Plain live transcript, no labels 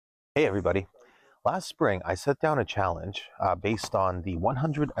Hey everybody. Last spring, I set down a challenge based on the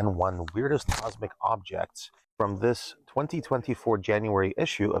 101 weirdest cosmic objects from this 2024 January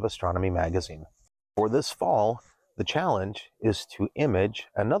issue of Astronomy magazine. For this fall, the challenge is to image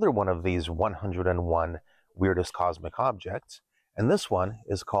another one of these 101 weirdest cosmic objects, and this one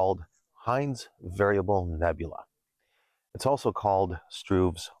is called Hind's Variable Nebula. It's also called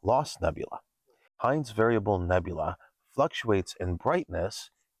Struve's Lost Nebula. Hind's Variable Nebula fluctuates in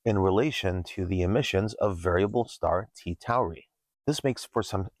brightness in relation to the emissions of Variable Star T Tauri. This makes for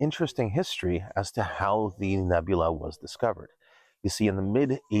some interesting history as to how the nebula was discovered. You see, in the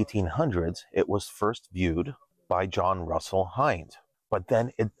mid-1800s, it was first viewed by John Russell Hind, but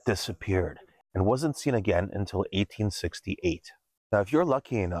then it disappeared and wasn't seen again until 1868. Now, if you're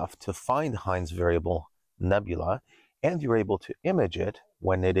lucky enough to find Hind's Variable Nebula and you're able to image it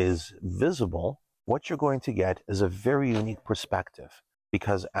when it is visible, what you're going to get is a very unique perspective,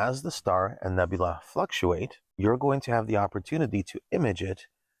 because as the star and nebula fluctuate, you're going to have the opportunity to image it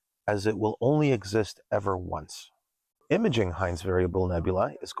as it will only exist ever once. Imaging Hind's Variable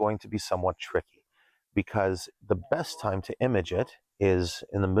Nebula is going to be somewhat tricky, because the best time to image it is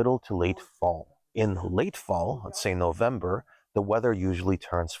in the middle to late fall. In late fall, let's say November, the weather usually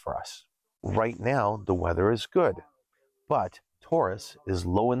turns for us. Right now, the weather is good, but Taurus is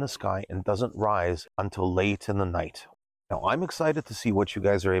low in the sky and doesn't rise until late in the night. Now, I'm excited to see what you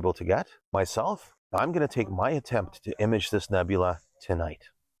guys are able to get. Myself, I'm going to take my attempt to image this nebula tonight.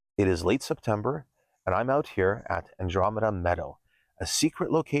 It is late September, and I'm out here at Andromeda Meadow, a secret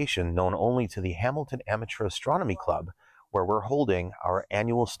location known only to the Hamilton Amateur Astronomy Club, where we're holding our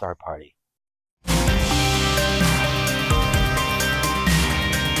annual star party.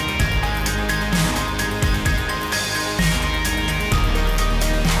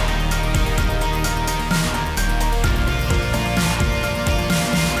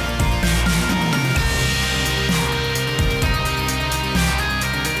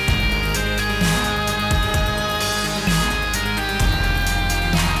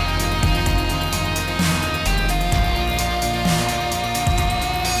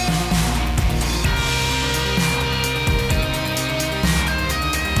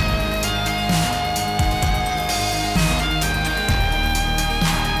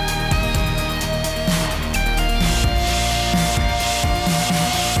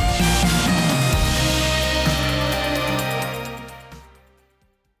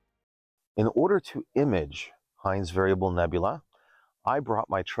 In order to image Hind's Variable Nebula, I brought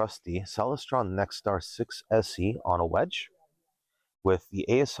my trusty Celestron Nexstar 6SE on a wedge with the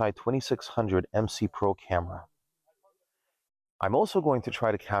ASI2600MC Pro camera. I'm also going to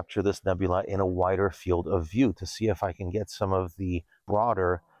try to capture this nebula in a wider field of view to see if I can get some of the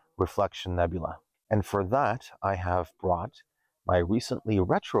broader reflection nebula. And for that, I have brought my recently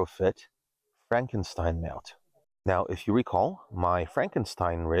retrofit Frankenstein mount. Now, if you recall, my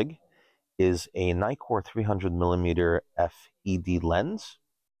Frankenstein rig is a Nikkor 300mm FED lens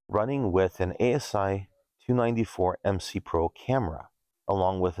running with an ASI294MC Pro camera,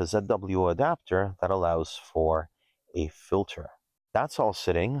 along with a ZW adapter that allows for a filter. That's all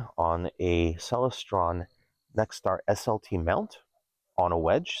sitting on a Celestron Nexstar SLT mount on a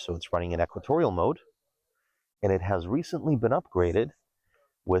wedge, so it's running in equatorial mode, and it has recently been upgraded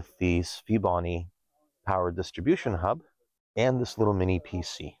with the Svibony power distribution hub and this little mini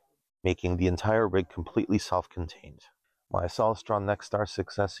PC, making the entire rig completely self-contained. My Celestron Nexstar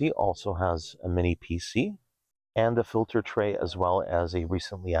 6SE also has a mini PC and a filter tray, as well as a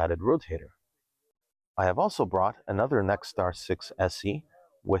recently added rotator. I have also brought another Nexstar 6SE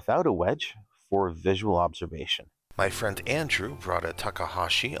without a wedge for visual observation. My friend Andrew brought a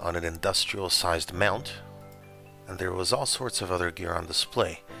Takahashi on an industrial-sized mount, and there was all sorts of other gear on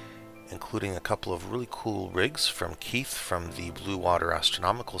display, including a couple of really cool rigs from Keith from the Blue Water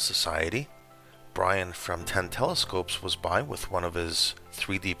Astronomical Society. Brian from 10 Telescopes was by with one of his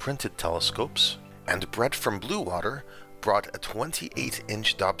 3D printed telescopes, and Brett from Blue Water brought a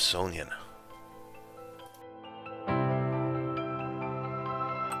 28-inch Dobsonian.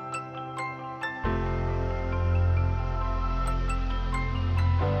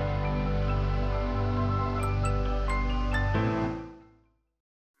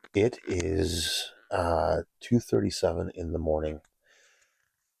 It is 2:37 in the morning.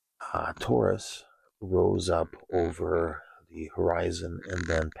 Taurus rose up over the horizon and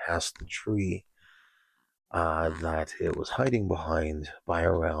then past the tree that it was hiding behind by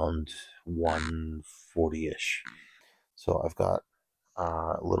around 1:40ish. So I've got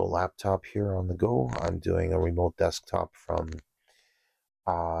a little laptop here on the go. I'm doing a remote desktop from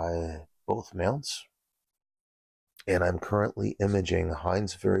both mounts. and I'm currently imaging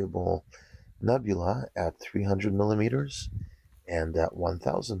Hind's Variable Nebula at 300 millimeters and at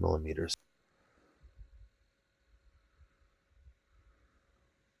 1000 millimeters.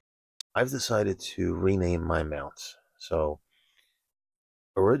 I've decided to rename my mounts. So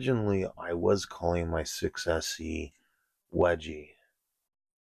originally I was calling my 6SE Wedgie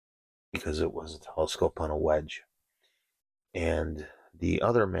because it was a telescope on a wedge. And the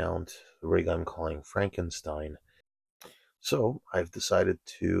other mount, the rig I'm calling Frankenstein. So I've decided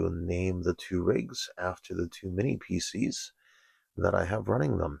to name the two rigs after the two mini PCs that I have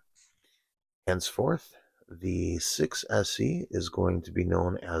running them. Henceforth, the 6SE is going to be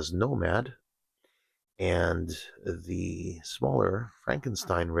known as Nomad, and the smaller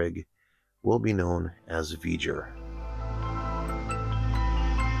Frankenstein rig will be known as V'ger.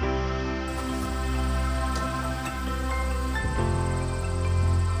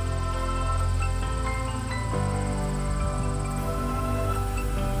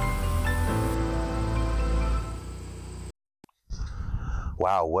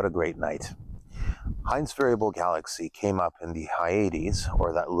 Wow, what a great night. Hind's Variable Galaxy came up in the Hyades,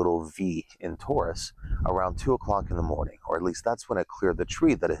 or that little V in Taurus, around 2 o'clock in the morning, or at least that's when it cleared the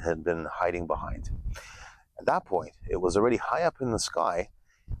tree that it had been hiding behind. At that point, it was already high up in the sky,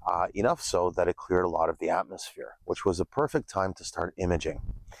 enough so that it cleared a lot of the atmosphere, which was a perfect time to start imaging.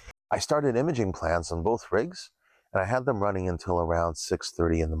 I started imaging plans on both rigs, and I had them running until around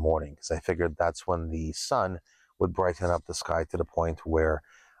 6:30 in the morning, because I figured that's when the sun would brighten up the sky to the point where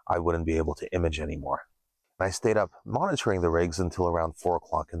I wouldn't be able to image anymore. And I stayed up monitoring the rigs until around 4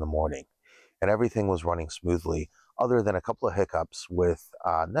 o'clock in the morning, and everything was running smoothly, other than a couple of hiccups with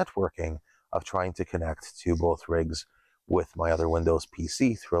networking of trying to connect to both rigs with my other Windows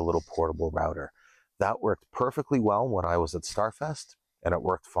PC through a little portable router. That worked perfectly well when I was at Starfest, and it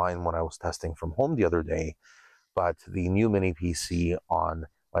worked fine when I was testing from home the other day, but the new mini PC on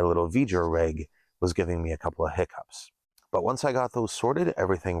my little V'ger rig was giving me a couple of hiccups. But once I got those sorted,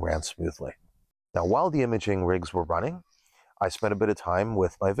 everything ran smoothly. Now, while the imaging rigs were running, I spent a bit of time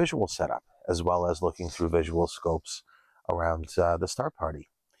with my visual setup, as well as looking through visual scopes around the star party.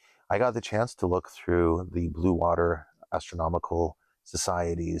 I got the chance to look through the Blue Water Astronomical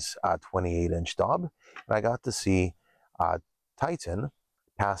Society's 28-inch Dob, and I got to see Titan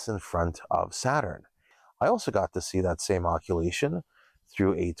pass in front of Saturn. I also got to see that same occultation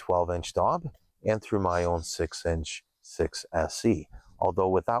through a 12-inch Dob and through my own 6-inch 6SE. Although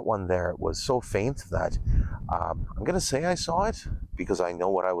with that one there, it was so faint that I'm going to say I saw it because I know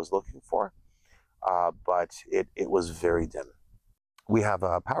what I was looking for, but it was very dim. We have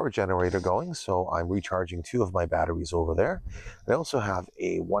a power generator going, so I'm recharging 2 of my batteries over there. I also have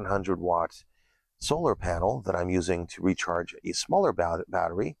a 100-watt solar panel that I'm using to recharge a smaller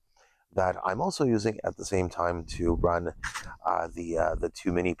battery that I'm also using at the same time to run the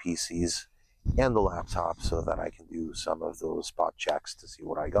two mini PCs and the laptop so that I can do some of those spot checks to see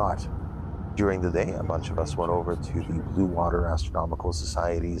what I got. During the day, a bunch of us went over to the Blue Water Astronomical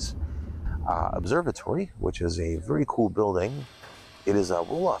Society's observatory, which is a very cool building. It is a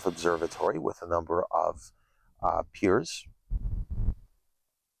roll-off observatory with a number of piers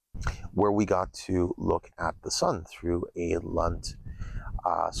where we got to look at the sun through a Lunt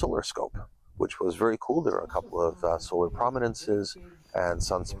solar scope, which was very cool. There were a couple of solar prominences and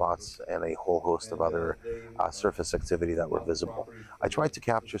sunspots and a whole host of other surface activity that were visible. I tried to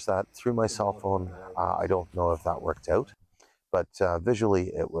capture that through my cell phone. I don't know if that worked out, but visually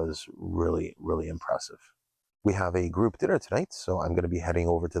it was really, really impressive. We have a group dinner tonight, so I'm going to be heading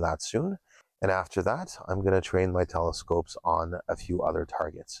over to that soon. And after that, I'm going to train my telescopes on a few other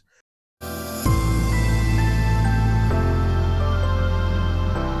targets.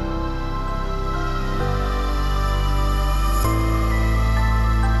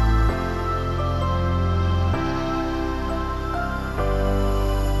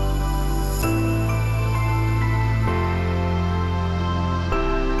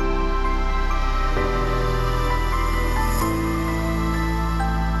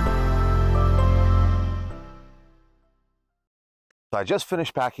 So I just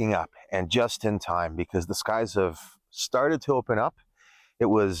finished packing up, and just in time, because the skies have started to open up. It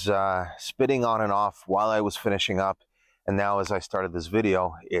was spitting on and off while I was finishing up, and now as I started this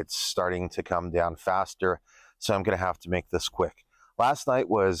video, it's starting to come down faster, so I'm going to have to make this quick. Last night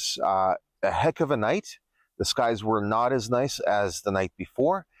was a heck of a night. The skies were not as nice as the night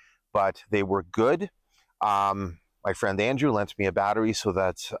before, but they were good. My friend Andrew lent me a battery so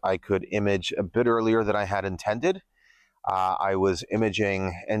that I could image a bit earlier than I had intended. I was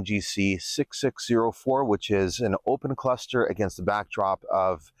imaging NGC 6604, which is an open cluster against the backdrop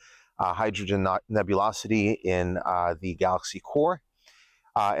of hydrogen nebulosity in the galaxy core.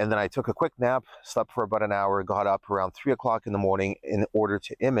 And then I took a quick nap, slept for about an hour, got up around 3 o'clock in the morning in order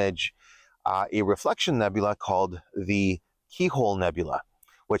to image a reflection nebula called the Keyhole Nebula,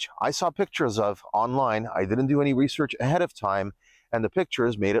 which I saw pictures of online. I didn't do any research ahead of time, and the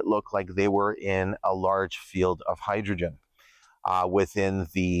pictures made it look like they were in a large field of hydrogen. Within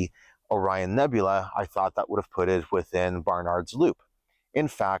the Orion Nebula, I thought that would have put it within Barnard's Loop. In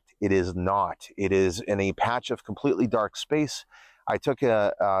fact, it is not. It is in a patch of completely dark space. I took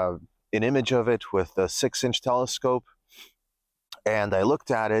an image of it with a 6-inch telescope, and I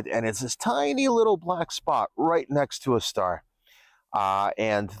looked at it, and it's this tiny little black spot right next to a star.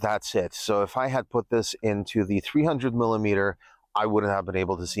 And that's it. So if I had put this into the 300 millimeter, I wouldn't have been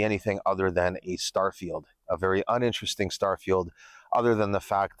able to see anything other than a star field, a very uninteresting star field, other than the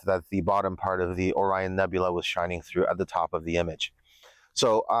fact that the bottom part of the Orion Nebula was shining through at the top of the image.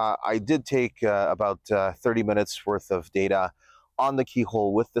 So I did take about 30 minutes worth of data on the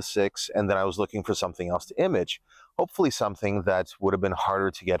keyhole with the 6, and then I was looking for something else to image, hopefully something that would have been harder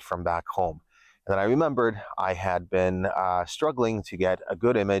to get from back home. And then I remembered I had been struggling to get a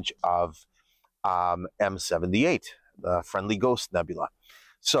good image of M78, the Friendly Ghost Nebula.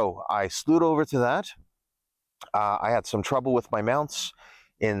 So I slewed over to that. I had some trouble with my mounts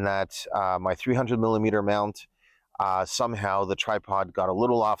in that my 300 millimeter mount, somehow the tripod got a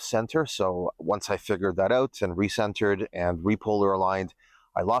little off center. So once I figured that out and recentered and repolar aligned,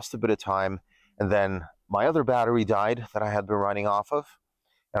 I lost a bit of time. And then my other battery died that I had been running off of,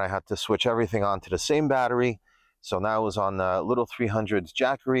 and I had to switch everything onto the same battery. So now I was on the little 300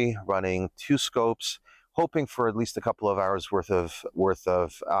 Jackery running 2 scopes, hoping for at least a couple of hours worth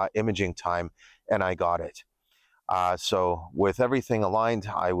of imaging time, and I got it. So with everything aligned,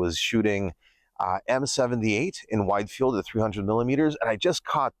 I was shooting M78 in wide field at 300 millimeters, and I just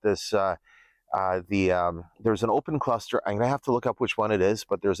caught this. There's an open cluster. I'm gonna have to look up which one it is,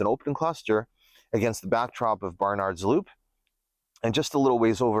 but there's an open cluster against the backdrop of Barnard's Loop, and just a little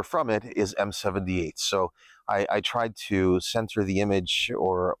ways over from it is M78. So I tried to center the image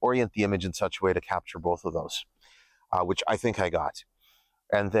or orient the image in such a way to capture both of those, which I think I got.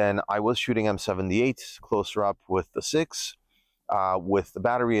 And then I was shooting M78 closer up with the 6, with the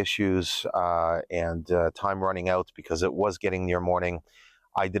battery issues and time running out because it was getting near morning.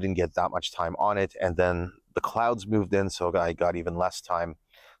 I didn't get that much time on it, and then the clouds moved in, so I got even less time.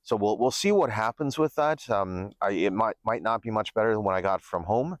 So we'll see what happens with that. It might not be much better than what I got from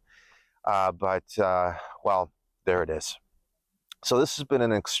home, but well, there it is. So this has been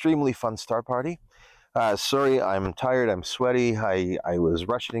an extremely fun star party. Sorry, I'm tired, I'm sweaty. I was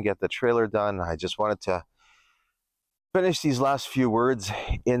rushing to get the trailer done. I just wanted to finish these last few words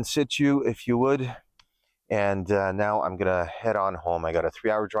in situ, if you would. And now I'm gonna head on home. I got a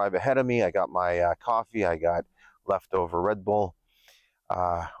 3-hour drive ahead of me. I got my coffee. I got leftover Red Bull,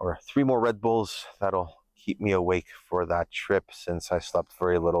 or 3 more Red Bulls. That'll keep me awake for that trip since I slept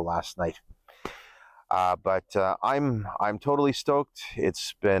very little last night. But I'm totally stoked.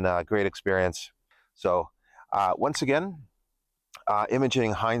 It's been a great experience. So once again,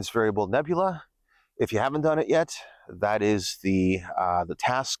 imaging Hind's Variable Nebula. If you haven't done it yet, that is the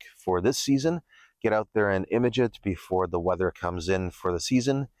task for this season. Get out there and image it before the weather comes in for the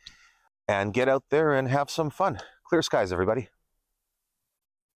season, and get out there and have some fun. Clear skies, everybody.